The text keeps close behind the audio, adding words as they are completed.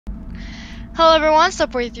Hello everyone,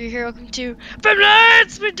 Step43 here. Welcome to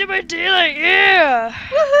Let's do my daylight, yeah!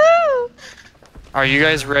 Woohoo! Are you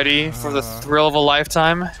guys ready for the thrill of a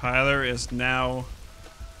lifetime? Tyler is now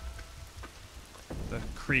the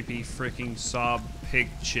creepy freaking sob pig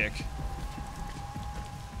chick.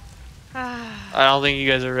 I don't think you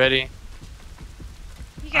guys are ready.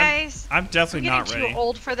 You guys, I'm definitely not ready. I'm getting too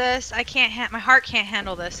old for this. I can't. My heart can't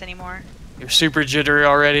handle this anymore. You're super jittery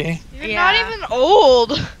already. You're not even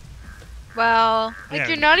old. Well, like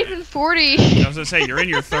you're not even 40. I was gonna say you're in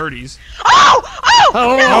your 30s. No!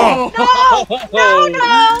 Oh,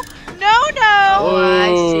 I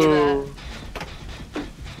see that.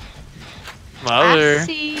 Mother. I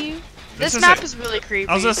see you. This is map is really creepy.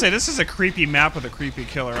 I was gonna say this is a creepy map with a creepy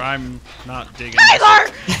killer. I'm not digging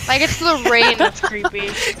Tyler! Like it's the rain that's creepy.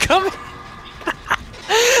 Come here.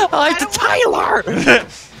 I like the Tyler!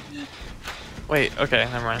 this. Wait, okay,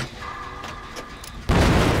 never mind.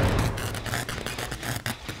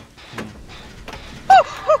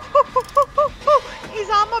 He's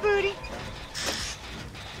on my booty.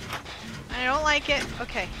 I don't like it.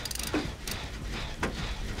 Okay.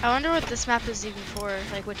 I wonder what this map is even for,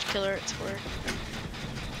 like which killer it's for.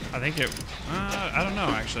 I think it. I don't know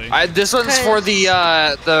actually. This one's for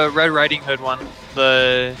the Red Riding Hood one.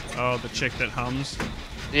 The chick that hums.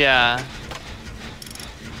 Yeah.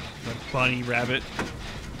 The bunny rabbit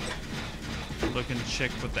looking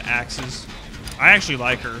chick with the axes. I actually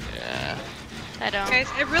like her. Yeah. I don't. Guys,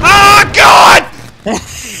 I really. Oh God!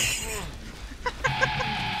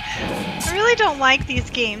 I really don't like these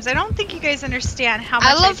games. I don't think you guys understand how much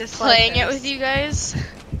I love dislike playing this. it with you guys.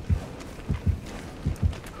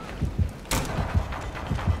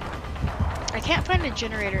 I can't find a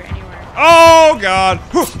generator anywhere. Oh God!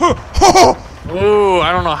 Ooh,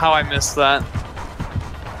 I don't know how I missed that.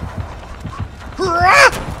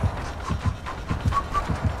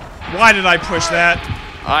 Why did I push that?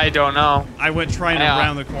 I don't know. I went trying to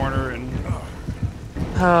round the corner and.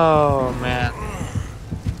 Oh man.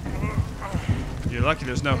 You're lucky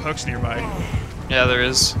there's no hooks nearby. Yeah, there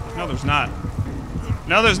is. No, there's not.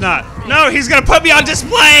 No, there's not. No, he's gonna put me on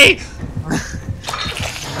display!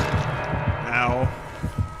 Ow.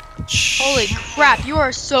 Holy crap, you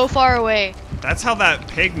are so far away. That's how that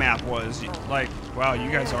pig map was. Like, wow,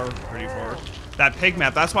 you guys are pretty far. That pig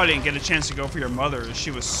map, that's why I didn't get a chance to go for your mother. She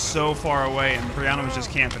was so far away and Brianna was just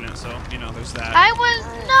camping it, so, you know, there's that. I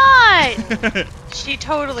was not! She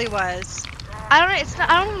totally was. I don't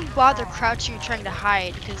even bother crouching and trying to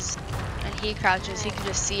hide, because when he crouches, he can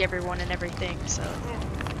just see everyone and everything, so.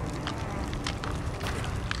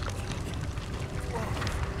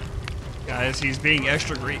 Guys, he's being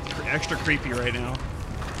extra creepy right now.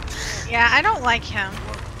 Yeah, I don't like him.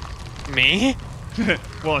 Me?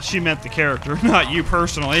 Well, she meant the character, not you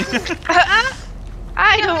personally.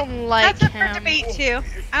 I don't like That's up him. for debate too.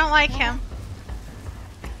 I don't like him.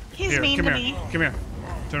 He's Here, mean come to here. me. Come here.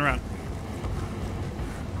 Turn around.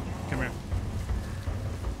 Come here.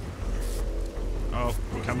 Oh,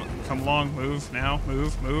 come along. Move now.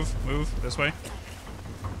 Move. This way.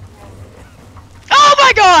 Oh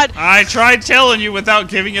my god! I tried telling you without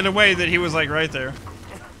giving it away that he was like right there.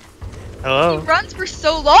 Hello? He runs for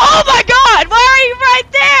so long. Oh my god! Why are you right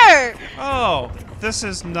there? Oh, this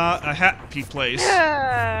is not a happy place.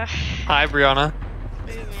 Hi, Brianna.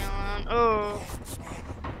 Leave me alone. Oh.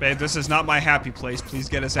 Babe, this is not my happy place. Please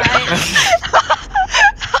get us out of here.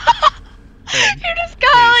 Babe, You just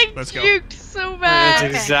got please, like let's go. juked so That's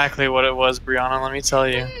bad. exactly what it was, Brianna, let me tell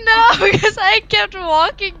you. No, because I kept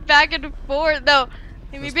walking back and forth. No,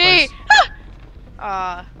 leave me This be. place-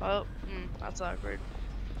 Well, that's awkward.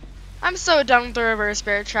 I'm so done with the reverse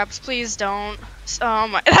bear traps. Please don't. Oh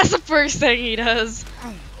my, that's the first thing he does.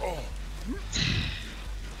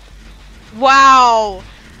 Wow.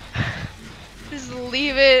 Just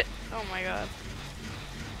leave it. Oh my god.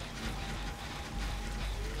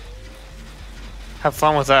 Have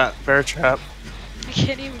fun with that bear trap. I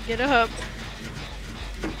can't even get up.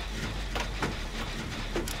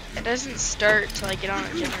 It doesn't start till I get on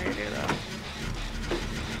a generator though.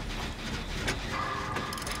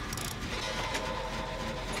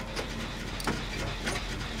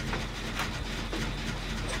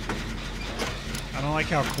 I don't like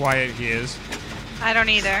how quiet he is. I don't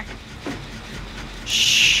either.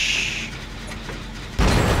 Shh.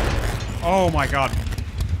 Oh my God.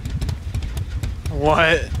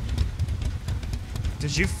 What?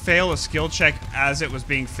 Did you fail a skill check as it was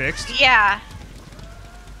being fixed? Yeah.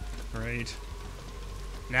 Great.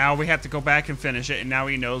 Now we have to go back and finish it, and now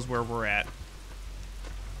he knows where we're at.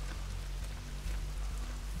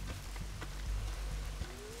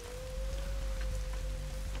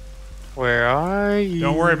 Where are you?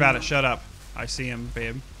 Don't worry about it. Shut up. I see him,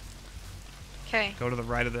 babe. Okay. Go to the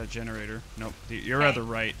right of that generator. Nope, you're Okay. at the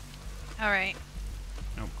right. All right.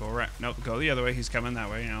 Nope, go right. Nope, go the other way. He's coming that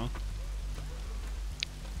way, you know.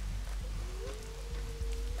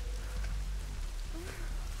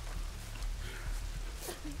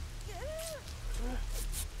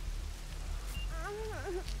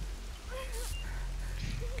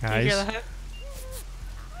 Do you Guys. hear that?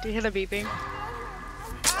 Do you hear the beeping?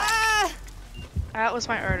 That was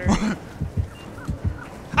my order.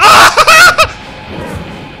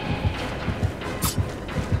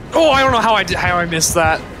 Oh, I don't know how I missed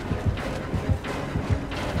that.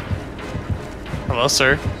 Hello,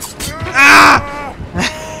 sir. Ah!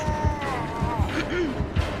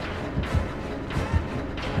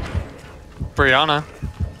 Brianna,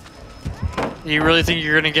 you really think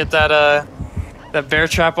you're gonna get that that bear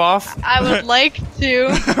trap off? I would like to.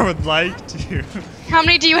 I would like to. How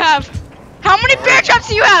many do you have? How many bear traps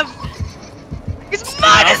do you have? Because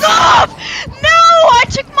mine is off! No! I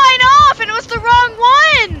took mine off and it was the wrong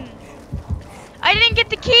one! I didn't get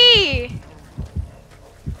the key!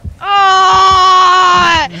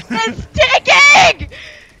 Oh! That's ticking!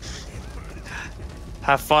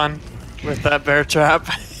 Have fun with that bear trap.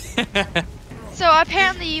 So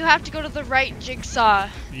apparently you have to go to the right jigsaw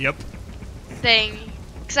Yep. thing.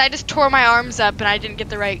 Because I just tore my arms up and I didn't get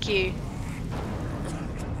the right key.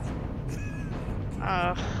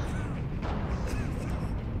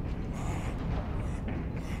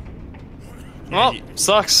 Well,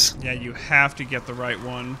 sucks. Yeah, you have to get the right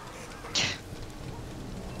one.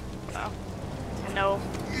 Well, no.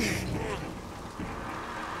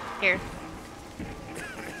 Here.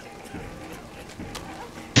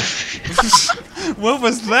 What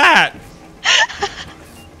was that?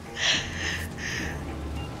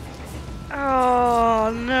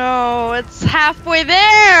 Oh no, it's halfway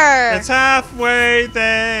there! It's halfway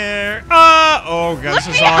there. Oh god, this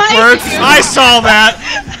Look is behind awkward. you. I saw that.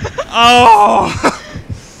 Oh.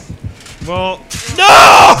 Well, no!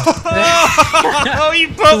 Oh, you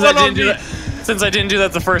put one on me. Since I didn't do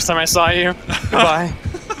that the first time I saw you. Goodbye.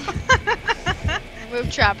 Remove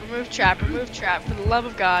trap, remove trap, remove trap, for the love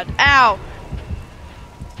of God. Ow!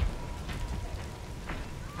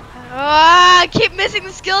 I keep missing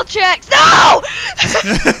the skill checks. No!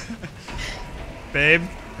 Babe,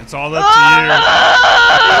 it's all up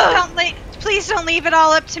to Please don't leave it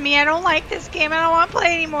all up to me. I don't like this game. I don't want to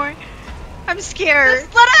play anymore. I'm scared.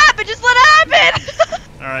 Just let it happen, just let it happen!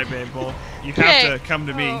 you. Alright, babe, well, you Okay. have to come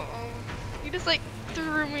to me. Oh, you just like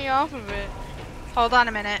threw me off of it. Hold on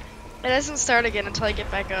a minute. It doesn't start again until I get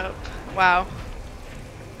back up. Wow.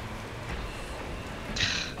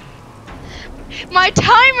 My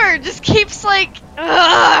timer just keeps like,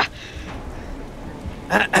 ugh.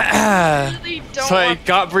 I really don't So I want-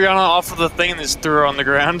 got Brianna off of the thing and just threw her on the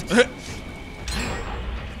ground. My timer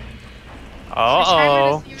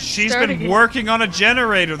Uh-oh. doesn't even She's start been again. working on a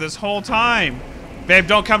generator this whole time. Babe,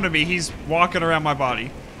 don't come to me. He's walking around my body.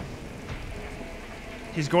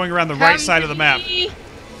 He's going around the right Come side to of the map. me.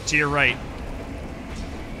 To your right.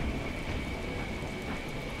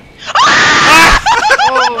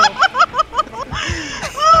 Oh.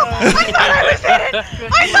 I thought I was in it.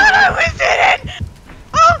 I thought I was in it.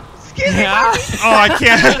 Oh, excuse me. Yeah. Oh, I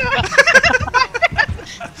can't.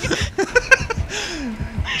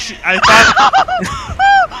 I thought.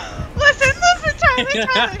 Listen,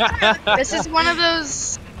 Tyler. This is one of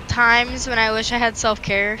those times when I wish I had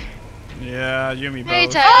self-care. Yeah, you and me Hey,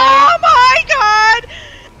 both. Tyler. Oh my God.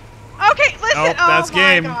 Okay, listen. Nope, that's oh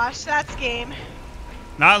game. my gosh, that's game.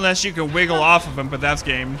 Not unless you can wiggle off of him, but that's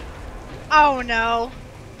game. Oh no.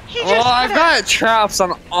 He just Well, I've put a- got traps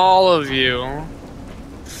on all of you.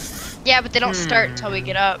 Yeah, but they don't start until we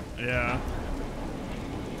get up. Yeah.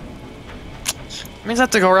 Means I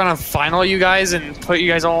have to go around and find all you guys and put you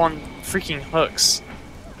guys all on freaking hooks.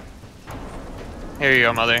 Here you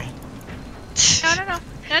go, mother.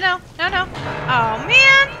 No. Oh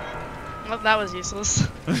man. Well, that was useless.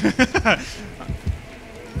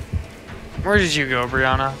 Where did you go,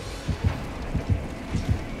 Brianna?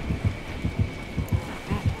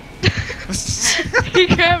 He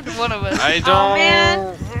grabbed one of us. I don't. Oh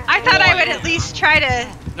man. I thought I would at least try to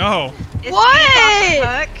No. escape What? off the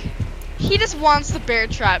hook. He just wants the bear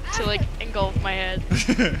trap to like engulf my head.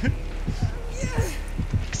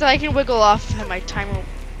 So I can wiggle off and my timer.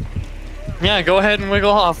 Yeah, go ahead and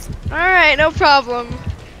wiggle off. Alright, no problem.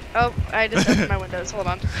 Oh, I just opened my windows. Hold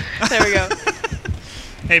on. There we go.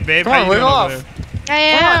 Hey, babe, Come how on, you doing wiggle over off. there? I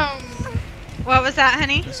am. What was that,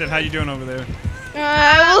 honey? I said, how you doing over there?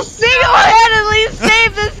 I will single-handedly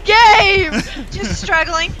save this game! Just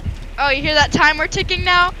struggling. Oh, you hear that timer ticking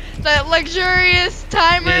now? That luxurious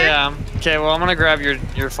timer? Yeah. Okay, well I'm gonna grab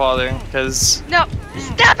your father, because No,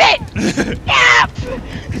 stop it! Stop!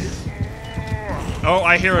 Oh,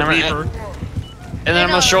 I hear a Never- beeper. and then I'm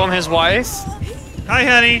gonna show him his wife, Hi,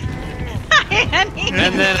 honey. Hi, honey.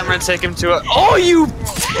 and then I'm gonna take him to a. Oh, you!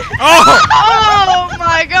 Oh! Oh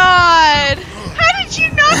my god! How did you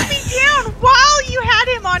knock me down while you had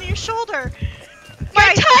him on your shoulder?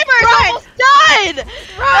 My Guys, timer is run! almost done!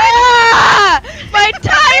 Ah! My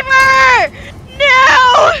timer!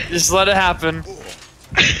 No! Just let it happen.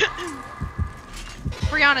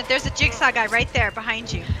 Brianna, there's a jigsaw guy right there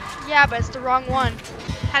behind you. Yeah, but it's the wrong one.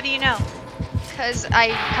 How do you know? Because I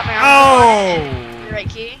cut my arm. Oh! The right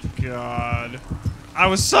key. God. I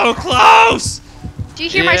was so close! Do you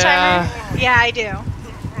hear my timer? Yeah, I do.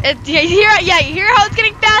 You hear how it's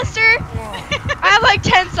getting faster? I have like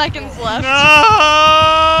 10 seconds left.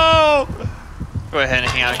 No! Go ahead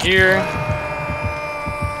and hang out here.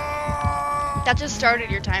 That just started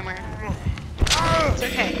your timer. It's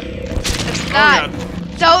okay. It's Oh, not. God.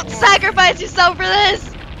 Don't sacrifice yourself for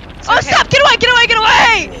this. Oh, okay. stop! Get away! Get away! Get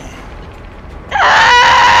away!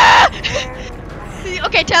 Ah!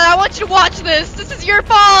 Okay, Tyler, I want you to watch this. This is your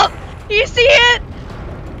fault. You see it?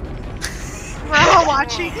 We're all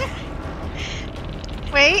watching.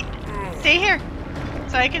 Wait, stay here,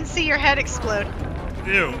 so I can see your head explode.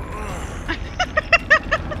 Ew.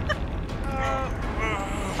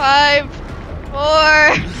 5, 4,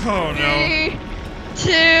 Oh, no. 3,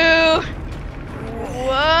 2,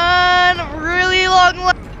 1. Really long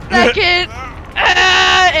second.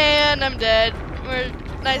 And I'm dead. We're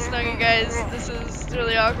nice knowing you guys. This is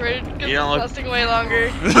really awkward because You it's don't look- lasting way longer.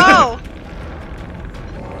 Oh,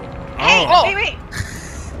 hey, Oh. wait.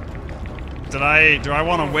 Do I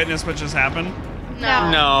want to witness what just happened? No.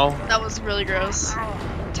 No. That was really gross.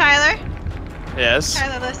 Tyler, Yes.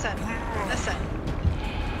 Tyler, listen.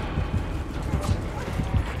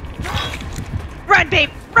 Run, babe,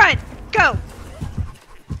 run, go.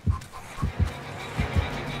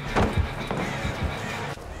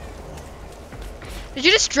 Did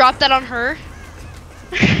you just drop that on her?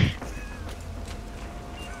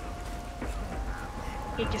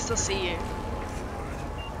 He can still see you.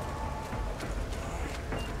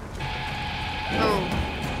 Oh.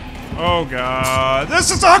 Oh, God.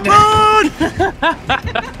 This is awkward! All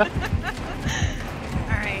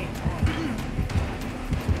right.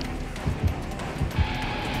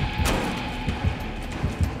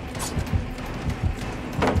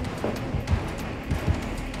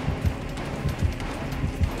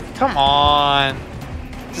 Come on.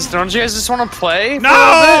 Don't you guys just want to play? for a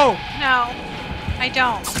No! No, I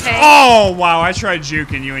don't. Okay. Oh, wow. I tried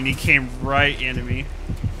juking you, and you came right into me.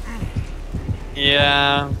 bit?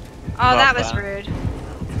 Yeah. Oh, that was that. rude.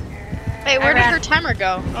 Wait, where I did ran. her timer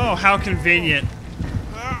go? Oh, how convenient.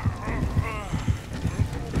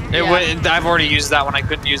 It Yeah. went, I've already used that one. I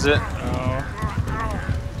couldn't use it. Oh.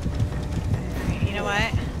 You know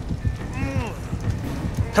what?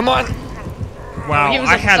 Come on. Wow, He was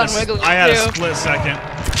I up had sun wiggling I had a too. split second.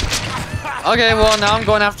 Okay, well now I'm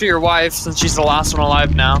going after your wife since she's the last one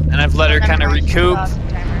alive now, and I've let her kind of recoup.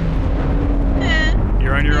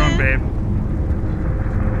 You're on your own, babe.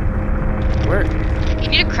 Where? You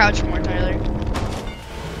need to crouch more, Tyler.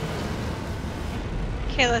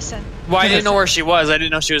 Okay, listen. Well, I didn't know where she was. I didn't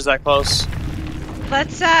know she was that close.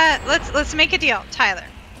 Let's make a deal, Tyler.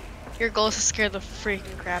 Your goal is to scare the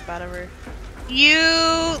freaking crap out of her. You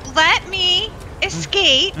let me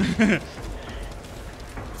escape,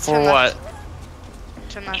 For what?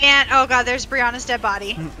 Turn left. and oh god, there's Brianna's dead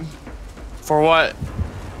body. For what?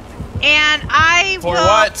 And I For will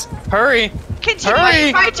what? Hurry! continue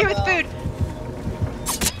Hurry! to fight you with food.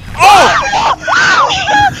 Oh!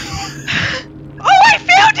 Oh, I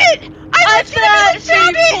found it! I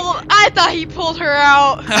found it! I thought he pulled her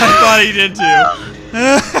out. I thought he did too.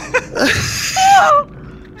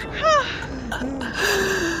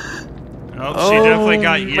 Oh, she definitely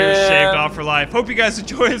got ears man. shaved off her life. Hope you guys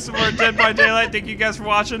enjoyed some more Dead by Daylight. Thank you guys for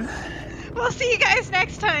watching. We'll see you guys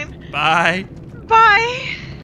next time. Bye. Bye.